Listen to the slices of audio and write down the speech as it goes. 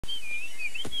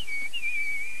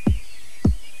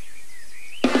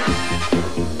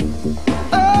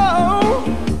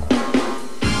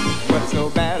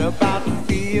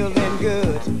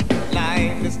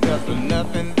for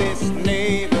nothing this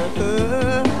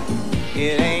neighborhood.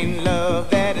 It ain't love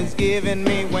that is giving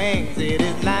me wings. It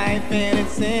is life and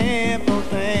its simple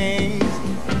things.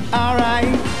 Alright,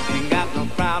 ain't got no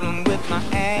problem with my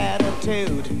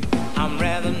attitude. I'm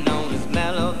rather known as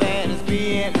mellow than as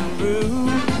being rude.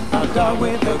 A dog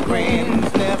with a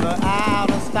grin's never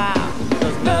out of style,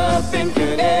 'cause nothing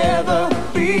could ever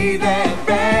be that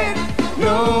bad.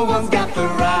 No one's got the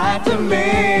right to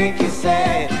make you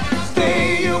sad.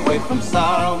 Stay away from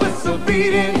sorrow, it's a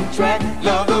beating track.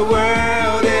 Love the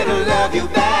world, it'll love you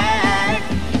back.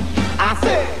 I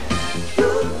said,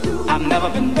 I've never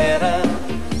been better.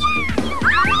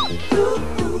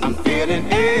 I'm feeling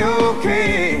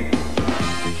A-okay.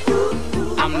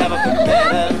 I've never been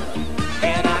better,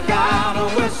 and I gotta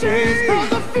wish it, 'cause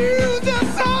the future's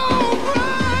so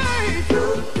bright.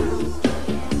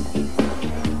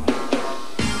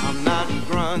 I'm not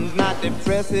grunge, not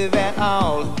depressive at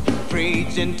all.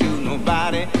 Preaching to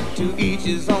nobody, to each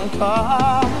his own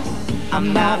cause.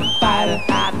 I'm not a fighter,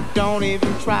 I don't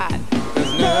even try,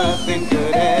 'cause nothing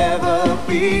could ever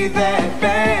be that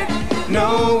bad.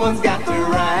 No one's got the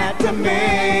right to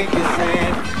make you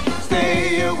sad.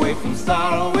 Stay away from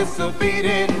sorrow, it's a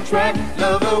beating track.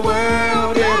 Love the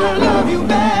world, it'll love you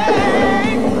back.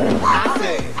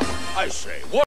 I say, what?